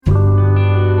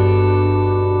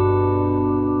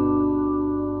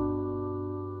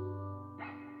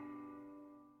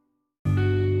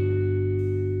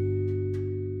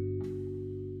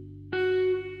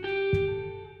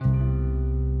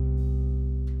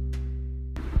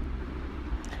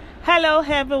Hello,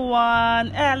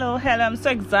 everyone. Hello. I'm so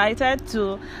excited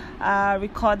to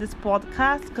record this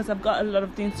podcast because I've got a lot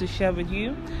of things to share with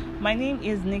you. My name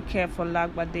is Nike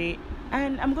Folagbade,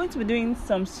 and I'm going to be doing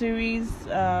some series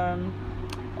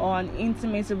on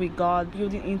intimacy with God,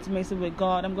 building intimacy with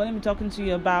God. I'm going to be talking to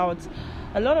you about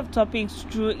a lot of topics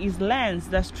through His lens.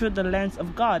 That's through the lens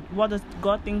of God. What does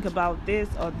God think about this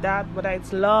or that? Whether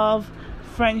it's love,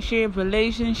 friendship,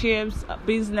 relationships,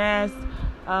 business,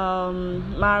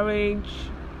 marriage,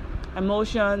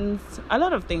 emotions, a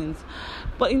lot of things.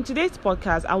 But in today's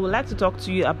podcast, I would like to talk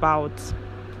to you about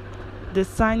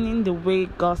discerning the way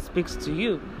God speaks to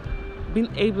you,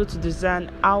 being able to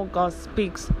discern how God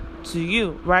speaks to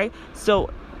you, right? So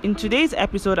in today's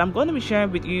episode, I'm going to be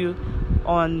sharing with you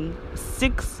on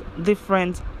 6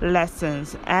 different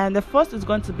lessons, and the first is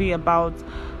going to be about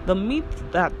the myth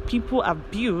that people have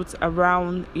built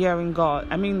around hearing God.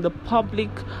 I mean, the public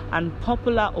and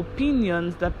popular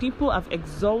opinions that people have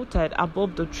exalted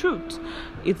above the truth.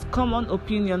 It's common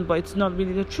opinion, but it's not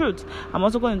really the truth. I'm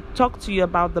also going to talk to you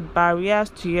about the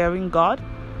barriers to hearing God.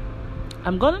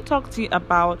 I'm going to talk to you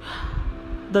about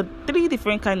the 3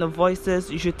 different kind of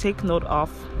voices you should take note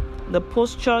of, the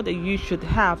posture that you should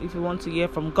have if you want to hear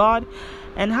from God,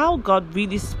 and how God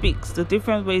really speaks, the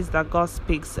different ways that God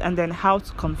speaks, and then how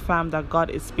to confirm that God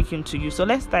is speaking to you. So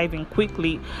let's dive in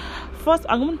quickly. First,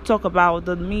 I'm going to talk about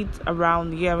the myth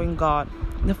around hearing God.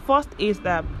 The first is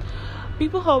that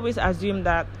people always assume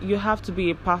that you have to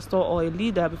be a pastor or a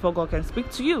leader before God can speak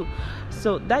to you.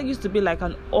 So that used to be like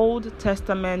an Old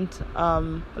Testament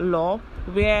law,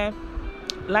 where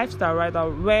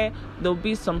there'll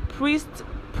be some priests,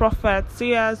 prophets,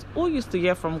 seers who used to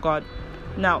hear from God.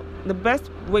 Now, the best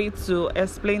way to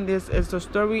explain this is the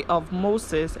story of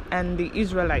Moses and the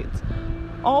Israelites.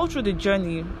 All through the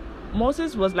journey,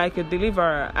 Moses was like a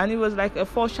deliverer, and he was like a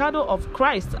foreshadow of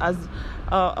Christ as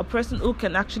a person who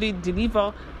can actually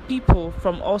deliver people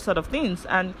from all sort of things.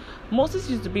 And Moses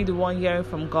used to be the one hearing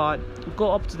from God,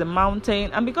 go up to the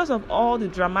mountain, and because of all the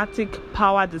dramatic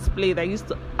power display that used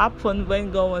to happen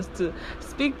when God wants to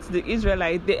speak to the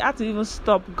Israelites, they had to even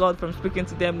stop God from speaking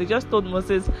to them. They just told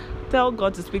Moses, tell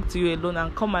God to speak to you alone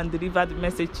and come and deliver the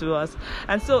message to us.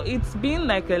 And so it's been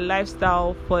like a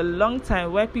lifestyle for a long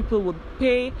time where people would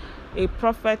pay a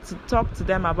prophet to talk to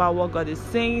them about what God is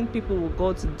saying. People will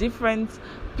go to different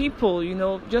people,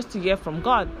 just to hear from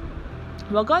God.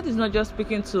 But God is not just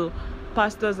speaking to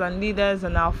pastors and leaders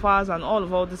and alphas and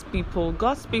all these people.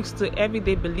 God speaks to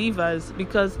everyday believers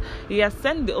because He has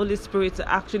sent the Holy Spirit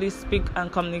to actually speak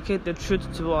and communicate the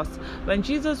truth to us. When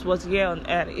Jesus was here on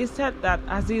earth, He said that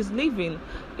as He is leaving,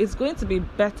 it's going to be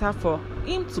better for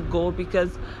Him to go,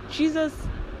 because Jesus,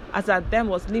 as at then,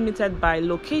 was limited by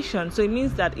location. So it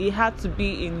means that He had to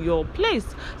be in your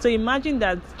place. So imagine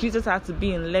that Jesus had to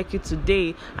be in Lekki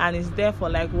today and is there for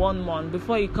like 1 month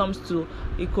before He comes to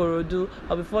Ikorodu,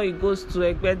 or before He goes to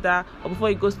Egbeda, or before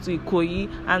He goes to Ikoyi.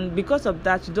 And because of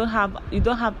that, you don't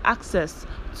have access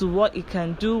to what He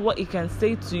can do, what He can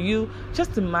say to you.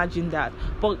 Just imagine that.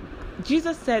 But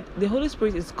Jesus said the Holy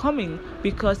Spirit is coming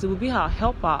because He will be our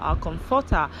helper, our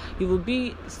comforter. He will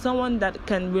be someone that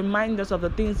can remind us of the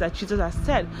things that Jesus has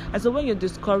said. And so when you're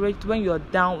discouraged, when you're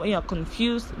down, when you're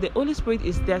confused, the Holy Spirit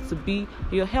is there to be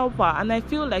your helper. And I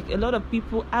feel like a lot of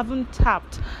people haven't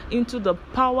tapped into the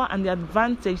power and the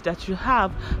advantage that you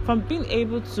have from being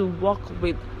able to walk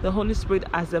with the Holy Spirit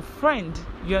as a friend.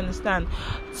 You understand?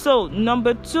 So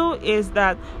number 2 is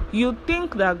that you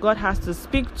think that God has to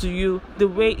speak to you the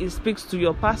way He speaks to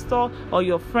your pastor or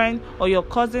your friend or your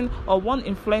cousin or one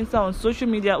influencer on social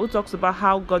media who talks about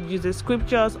how God uses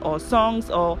scriptures or songs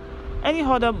or any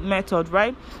other method,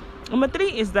 right? Number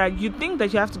 3 is that you think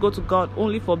that you have to go to God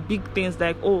only for big things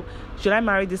like, oh, should I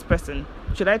marry this person?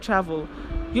 Should I travel?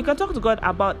 You can talk to God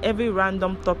about every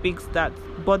random topics that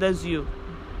bothers you.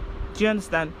 Do you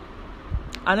understand?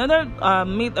 Another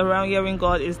myth around hearing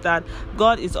God is that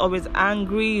God is always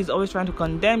angry. He's always trying to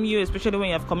condemn you, especially when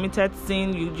you have committed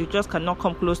sin. You just cannot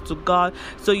come close to God.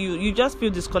 So you just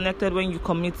feel disconnected when you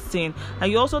commit sin.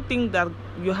 And you also think that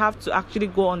you have to actually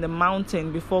go on the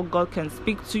mountain before God can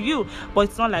speak to you. But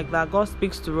it's not like that. God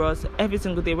speaks to us every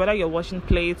single day, whether you're washing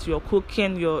plates, you're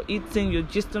cooking, you're eating, you're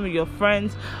gisting with your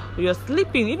friends, you're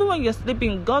sleeping. Even when you're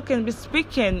sleeping, God can be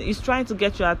speaking. He's trying to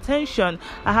get your attention.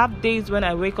 I have days when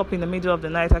I wake up in the middle of the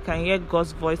night, I can hear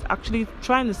God's voice actually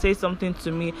trying to say something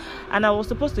to me, and I was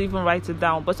supposed to even write it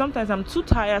down, but sometimes I'm too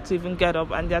tired to even get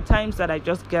up, and there are times that I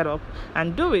just get up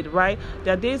and do it, right?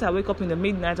 There are days I wake up in the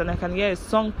midnight and I can hear a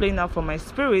song playing out from my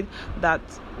spirit that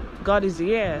God is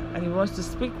here and He wants to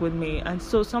speak with me. And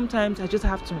so sometimes I just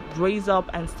have to raise up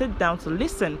and sit down to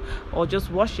listen or just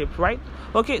worship, right?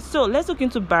 Okay, so let's look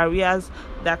into barriers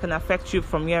that can affect you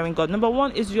from hearing God. Number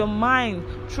one is your mind.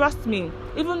 Trust me,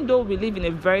 even though we live in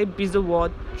a very busy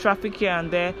world, traffic here and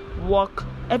there, work,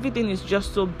 everything is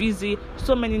just so busy,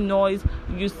 so many noise.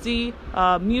 You see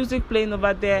music playing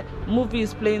over there,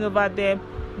 movies playing over there,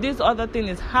 this other thing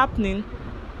is happening.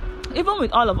 Even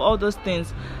with all those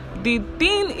things, the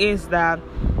thing is that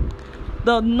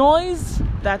the noise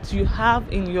that you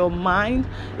have in your mind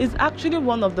is actually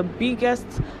one of the biggest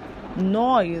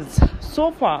noise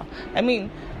so far. I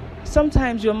mean,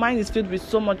 sometimes your mind is filled with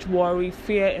so much worry,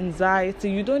 fear, anxiety.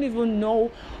 You don't even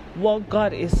know what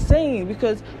God is saying,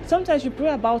 because sometimes you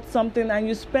pray about something and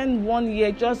you spend 1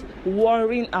 year just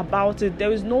worrying about it.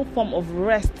 There is no form of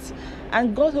rest,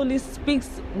 and God only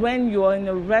speaks when you're in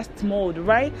a rest mode,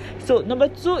 right? So number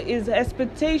two is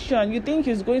expectation. You think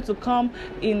He's going to come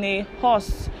in a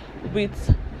horse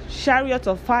with chariot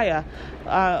of fire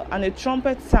and a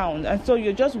trumpet sound, and so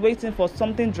you're just waiting for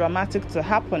something dramatic to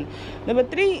happen. Number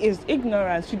three is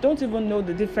ignorance. You don't even know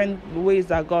the different ways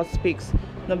that God speaks.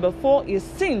 Number four is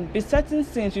sin, besetting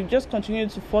sins. You just continue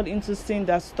to fall into sin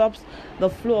that stops the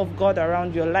flow of God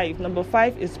around your life. Number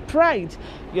five is pride.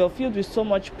 You're filled with so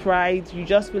much pride. You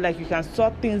just feel like you can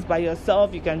sort things by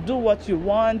yourself. You can do what you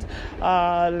want.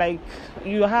 Like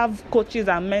you have coaches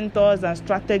and mentors and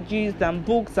strategies and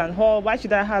books and all. Why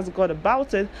should I ask God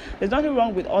about it? There's nothing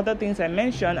wrong with other things I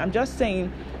mentioned. I'm just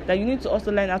saying that you need to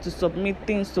also learn how to submit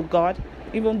things to God,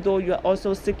 even though you're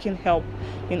also seeking help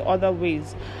in other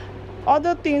ways.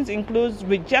 Other things include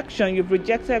rejection. You've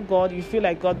rejected God. You feel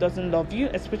like God doesn't love you,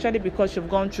 especially because you've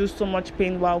gone through so much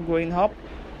pain while growing up.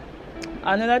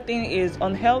 Another thing is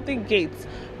unhealthy gates.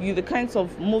 The kinds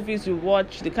of movies you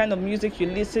watch, the kind of music you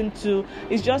listen to,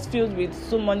 is just filled with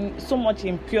so much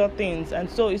impure things, and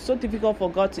so it's so difficult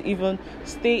for God to even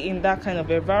stay in that kind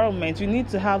of environment. You need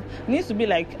to be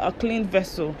like a clean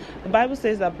vessel. The Bible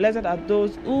says that blessed are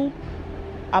those who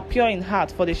are pure in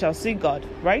heart, for they shall see God,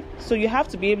 right? So you have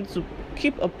to be able to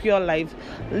keep a pure life,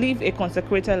 live a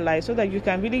consecrated life, so that you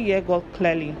can really hear God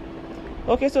clearly.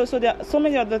 Okay, so there are so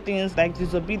many other things like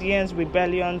disobedience,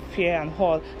 rebellion, fear, and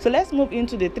all. So let's move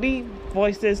into the three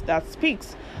voices that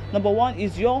speaks. Number one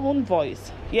is your own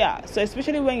voice. Yeah, so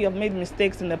especially when you've made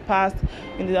mistakes in the past,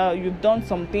 you've done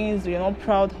some things you're not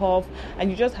proud of, and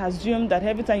you just assume that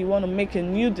every time you want to make a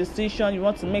new decision, you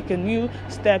want to make a new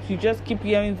step, you just keep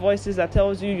hearing voices that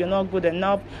tells you you're not good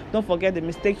enough. Don't forget the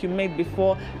mistake you made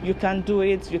before. You can't do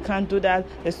it. You can't do that.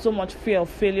 There's so much fear of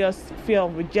failure, fear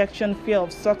of rejection, fear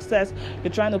of success.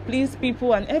 You're trying to please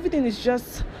people, and everything is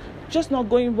just not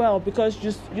going well because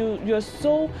you're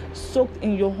so soaked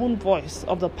in your own voice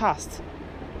of the past.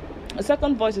 The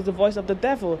second voice is the voice of the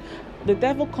devil. The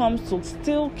devil comes to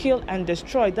steal, kill, and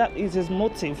destroy. That is his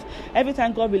motive. Every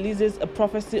time God releases a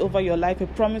prophecy over your life, a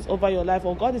promise over your life,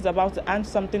 or God is about to hand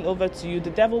something over to you, the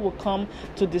devil will come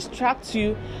to distract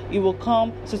you. He will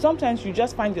come. So sometimes you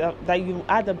just find that you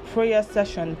had a prayer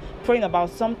session praying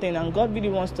about something, and God really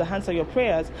wants to answer your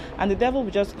prayers, and the devil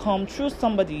will just come through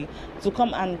somebody to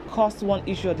come and cause one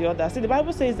issue or the other. See, the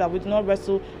Bible says that we do not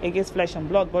wrestle against flesh and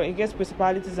blood, but against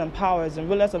principalities and powers and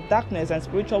rulers of darkness and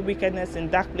spiritual wickedness in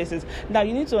dark places. Now,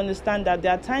 you need to understand that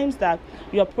there are times that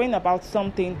you're praying about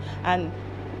something and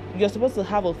you're supposed to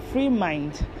have a free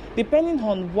mind. Depending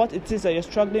on what it is that you're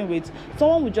struggling with,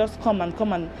 someone will just come and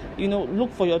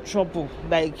look for your trouble,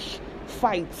 like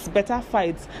better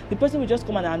fights. The person will just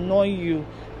come and annoy you,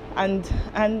 and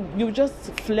you just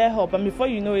flare up, and before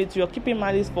you know it, you're keeping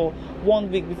malice for 1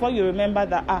 week before you remember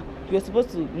that you're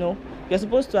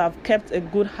supposed to have kept a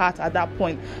good heart at that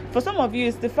point. For some of you,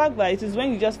 it's the fact that it is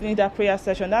when you just finish that prayer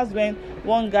session, that's when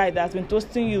one guy that's been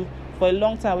toasting you for a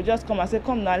long time will just come and say,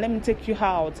 come now, let me take you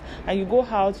out. And you go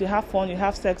out, you have fun, you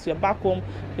have sex, you're back home,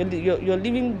 you're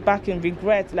living back in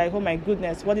regret, like, oh my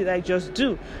goodness, what did I just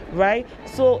do, right?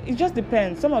 So it just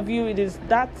depends. Some of you, it is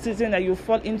that season that you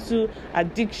fall into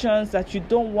addictions that you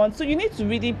don't want. So you need to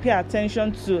really pay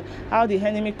attention to how the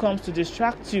enemy comes to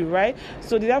distract you, right?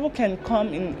 So the devil can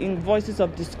come in voices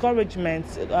of discouragement,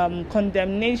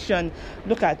 condemnation.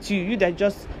 Look at you that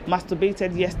just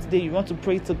masturbated yesterday, you want to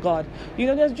pray to God.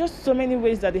 There's just so many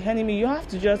ways that the enemy, you have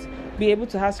to just be able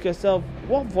to ask yourself,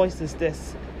 what voice is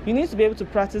this? You need to be able to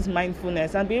practice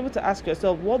mindfulness and be able to ask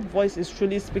yourself, what voice is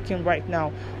truly speaking right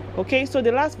now? Okay, so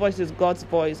the last voice is God's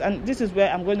voice, and this is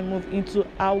where I'm going to move into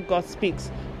how God speaks.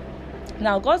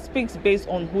 Now, God speaks based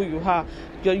on who you are,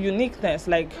 your uniqueness.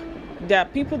 Like, there are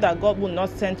people that God will not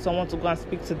send someone to go and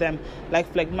speak to them,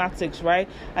 like phlegmatics, right?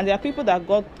 And there are people that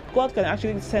God can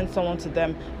actually send someone to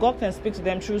them. God can speak to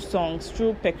them through songs,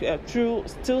 through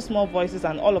still small voices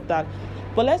and all of that.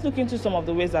 But let's look into some of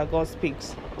the ways that God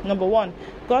speaks. Number one,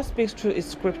 God speaks through His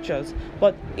scriptures.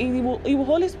 But He will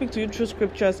only speak to you through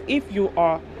scriptures if you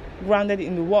are grounded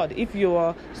in the Word. If you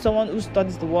are someone who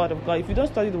studies the Word of God, if you don't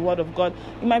study the Word of God,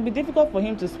 it might be difficult for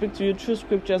Him to speak to you through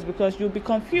scriptures because you'll be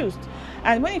confused.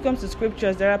 And when it comes to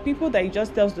scriptures, there are people that He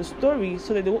just tells the story,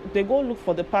 so that they go look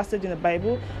for the passage in the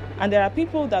Bible, and there are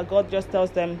people that God just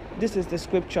tells them, this is the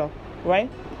scripture,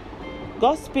 right?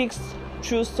 God speaks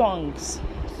through songs.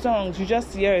 You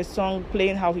just hear a song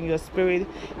playing out in your spirit.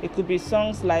 It could be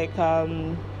songs like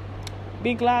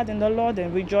be glad in the Lord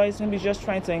and rejoice. Maybe just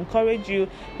trying to encourage you.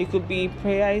 It could be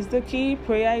prayer is the key.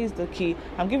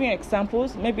 I'm giving you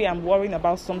examples. Maybe I'm worrying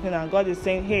about something and God is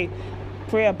saying, hey,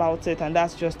 pray about it, and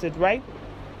that's just it, right?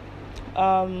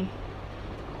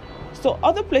 So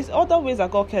other ways that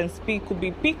God can speak could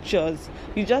be pictures.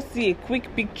 You just see a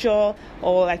quick picture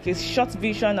or like a short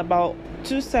vision about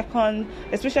 2 seconds,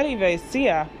 especially if you're a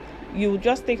seer. You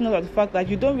just take note of the fact that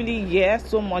you don't really hear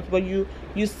so much, but you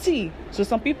see. So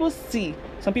some people see,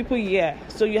 some people hear.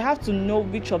 So you have to know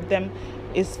which of them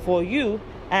is for you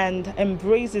and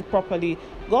embrace it properly.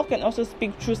 God can also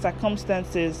speak through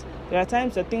circumstances. There are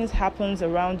times that things happens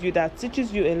around you that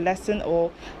teaches you a lesson or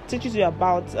teaches you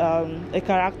about a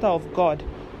character of God.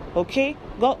 Okay?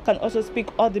 God can also speak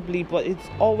audibly, but it's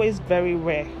always very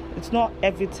rare. It's not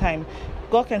every time.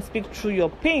 God can speak through your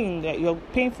pain, your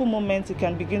painful moments. He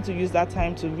can begin to use that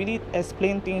time to really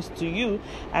explain things to you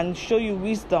and show you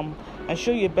wisdom and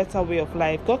show you a better way of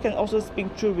life. God can also speak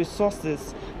through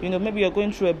resources. Maybe you're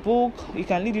going through a book. He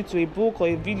can lead you to a book or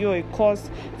a video or a course.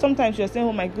 Sometimes you're saying,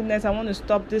 oh my goodness, I want to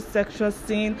stop this sexual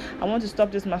sin. I want to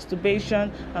stop this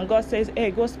masturbation. And God says,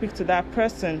 hey, go speak to that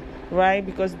person, right?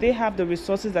 Because they have the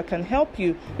resources that can help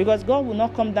you. Because God will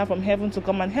not come down from heaven to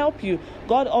come and help you.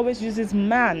 God always uses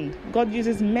man. God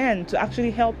uses men to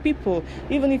actually help people.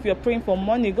 Even if you're praying for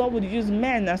money, God would use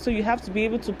men. And so you have to be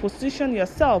able to position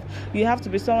yourself. You have to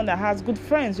be someone that has good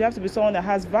friends. You have to be someone that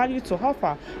has value to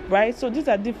offer, right? So these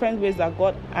are different ways that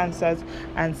God answers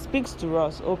and speaks to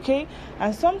us, okay?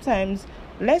 And sometimes,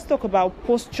 let's talk about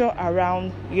posture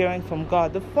around hearing from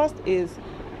God. The first is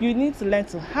you need to learn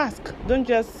to ask. Don't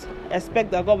just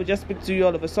expect that God will just speak to you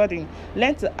all of a sudden.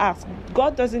 Learn to ask.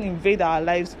 God doesn't invade our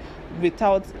lives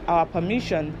without our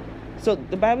permission. So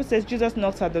the Bible says Jesus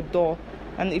knocks at the door,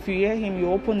 and if you hear Him, you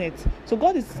open it. So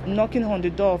God is knocking on the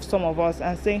door of some of us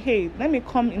and saying, hey, let me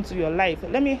come into your life.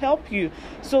 Let me help you.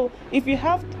 So if you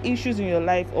have issues in your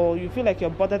life or you feel like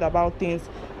you're bothered about things,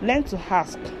 learn to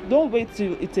ask. Don't wait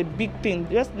till it's a big thing.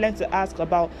 Just learn to ask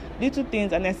about little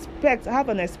things and have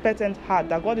an expectant heart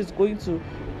that God is going to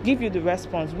give you the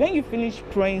response. When you finish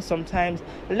praying, sometimes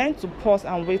learn to pause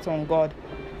and wait on God.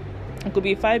 It could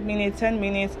be 5 minutes, 10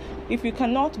 minutes. If you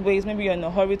cannot wait, maybe you're in a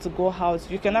hurry to go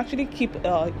out, you can actually keep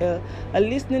a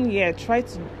listening ear. Try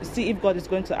to see if God is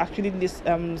going to actually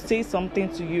say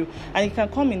something to you. And it can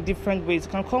come in different ways.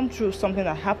 It can come through something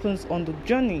that happens on the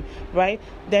journey, right?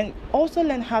 Then also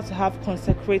learn how to have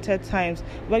consecrated times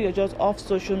where you're just off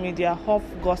social media, off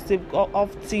gossip, off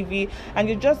TV, and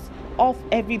you're just off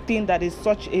everything that is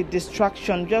such a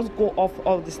distraction. Just go off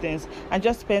all these things and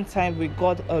just spend time with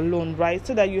God alone, right?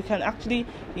 So that you can actually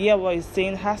hear what He's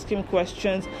saying, ask Him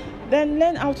questions. Then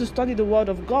learn how to study the Word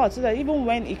of God so that even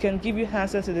when He can give you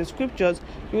answers to the scriptures,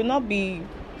 you will not be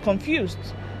confused.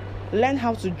 Learn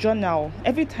how to journal.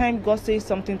 Every time God says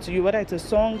something to you, whether it's a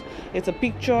song, it's a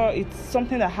picture, it's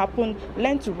something that happened,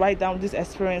 learn to write down these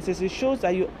experiences. It shows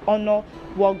that you honor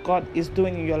what God is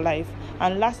doing in your life.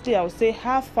 And lastly, I would say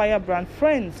have firebrand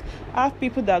friends. Have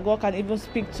people that God can even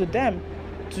speak to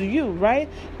you, right?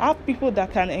 Have people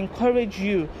that can encourage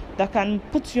you, that can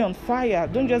put you on fire.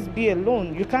 Don't just be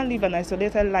alone. You can't live an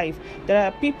isolated life. There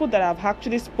are people that have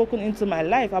actually spoken into my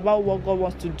life about what God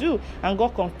wants to do, and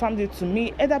God confirmed it to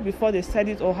me either before they said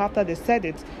it or after they said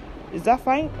it. Is that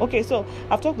fine? Okay, so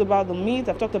I've talked about the myths,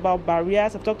 I've talked about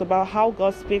barriers, I've talked about how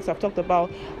God speaks, I've talked about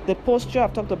the posture,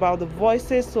 I've talked about the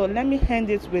voices. So let me end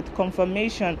it with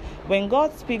confirmation. When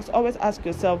God speaks, always ask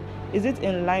yourself, is it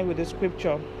in line with the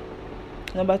scripture?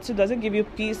 Number 2, does it give you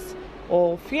peace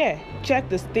or fear. Check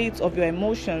the state of your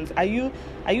emotions. Are you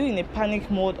in a panic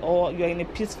mode, or you're in a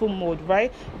peaceful mode,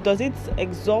 right? Does it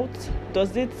exalt?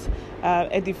 Does it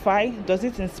edify? Does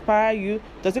it inspire you?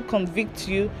 Does it convict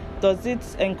you? Does it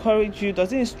encourage you?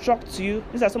 Does it instruct you?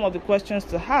 These are some of the questions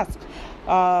to ask.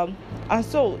 And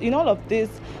so in all of this,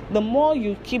 the more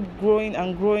you keep growing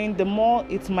and growing, the more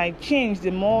it might change,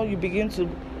 the more you begin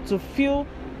to feel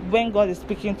when God is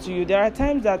speaking to you. There are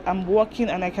times that I'm walking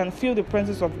and I can feel the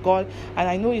presence of God, and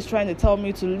I know He's trying to tell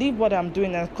me to leave what I'm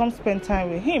doing and come spend time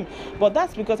with Him. But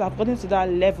that's because I've gotten to that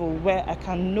level where I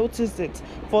can notice it.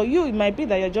 For you, it might be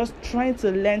that you're just trying to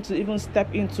learn to even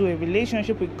step into a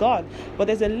relationship with God, but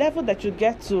there's a level that you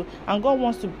get to, and God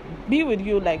wants to be with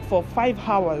you like for 5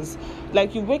 hours.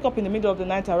 Like you wake up in the middle of the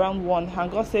night around 1,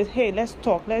 and God says, hey, let's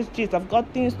talk, let's gist, I've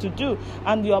got things to do,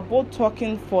 and you are both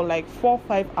talking for like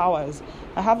 4-5 hours.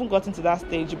 I haven't gotten to that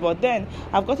stage, but then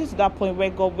I've gotten to that point where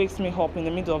God wakes me up in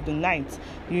the middle of the night.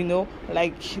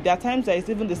 Like there are times that it's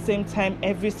even the same time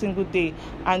every single day,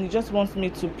 and He just wants me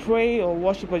to pray or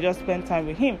worship or just spend time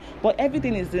with Him. But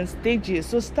everything is in stages,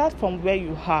 so start from where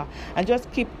you are and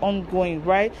just keep on going,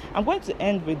 right? I'm going to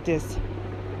end with this.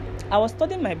 I was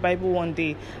studying my Bible one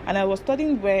day, and I was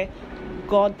studying where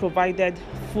God provided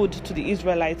food to the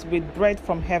Israelites with bread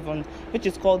from heaven, which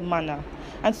is called manna.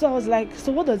 And so I was like,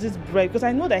 so what does this bread? Because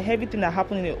I know that everything that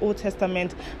happened in the Old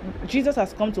Testament, Jesus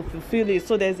has come to fulfill it.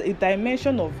 So there's a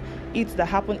dimension of it that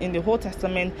happened in the Old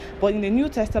Testament, but in the New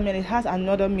Testament it has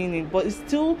another meaning. But it's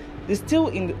still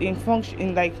in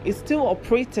function, like it's still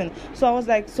operating. So I was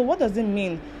like, so what does it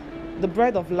mean? The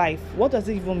bread of life. What does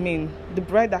it even mean? The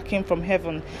bread that came from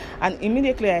heaven. And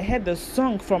immediately I heard the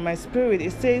song from my spirit.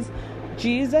 It says,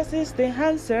 Jesus is the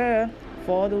answer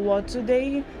for the world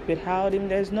today. Without Him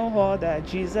there's no other.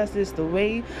 Jesus is the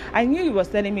way. I knew He was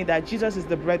telling me that Jesus is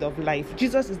the bread of life.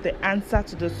 Jesus is the answer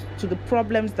to the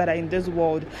problems that are in this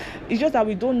world. It's just that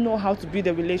we don't know how to build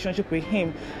a relationship with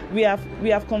Him. We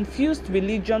have confused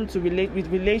religion to relate with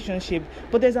relationship.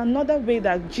 But there's another way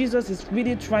that Jesus is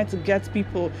really trying to get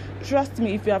people. Trust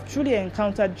me, if you have truly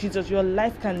encountered Jesus, your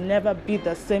life can never be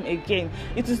the same again.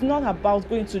 It is not about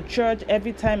going to church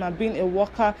every time and being a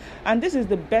worker. And this is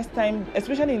the best time,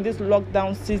 especially in this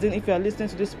lockdown season. If you are listening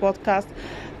to this podcast,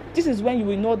 this is when you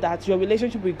will know that your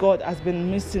relationship with God has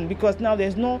been missing, because now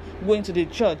there's no going to the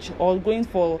church or going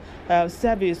for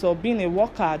service or being a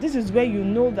worker. This is where you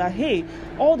know that, hey,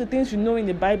 all the things you know in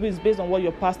the Bible is based on what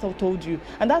your pastor told you.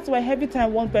 And that's why every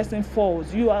time one person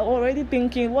falls, you are already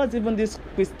thinking, what's even this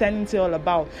Christianity all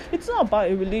about? It's not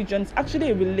about a religion, it's actually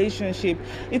a relationship.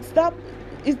 It's that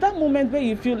moment where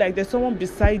you feel like there's someone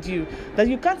beside you, that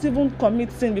you can't even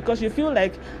commit sin because you feel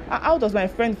like, how does my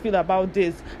friend feel about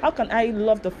this? How can I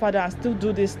love the Father and still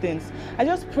do these things? I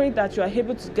just pray that you are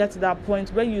able to get to that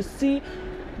point where you see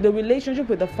the relationship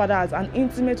with the Father as an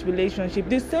intimate relationship.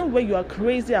 The same way you are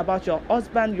crazy about your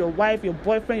husband, your wife, your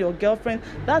boyfriend, your girlfriend,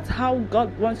 that's how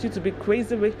God wants you to be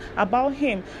crazy about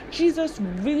Him. Jesus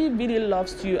really, really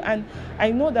loves you. And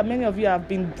I know that many of you have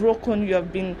been broken.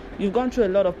 You've gone through a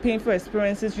lot of painful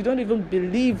experiences. You don't even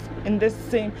believe in this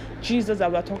same Jesus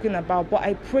that we're talking about. But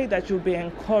I pray that you'll be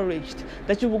encouraged,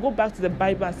 that you will go back to the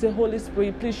Bible and say, Holy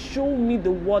Spirit, please show me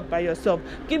the word by yourself.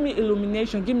 Give me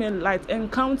illumination, give me light,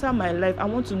 encounter my life. I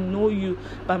want to know you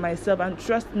by myself, and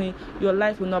trust me, your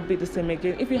life will not be the same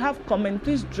again. If you have comment,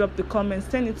 please drop the comment,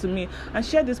 send it to me, and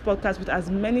share this podcast with as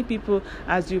many people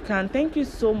as you can. Thank you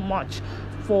so much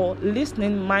for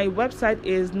listening. My website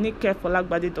is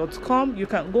nikefolagbade.com. You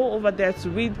can go over there to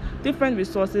read different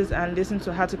resources and listen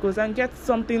to articles and get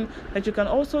something that you can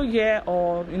also hear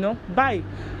or buy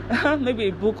maybe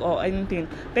a book or anything.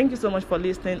 Thank you so much for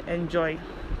listening. Enjoy.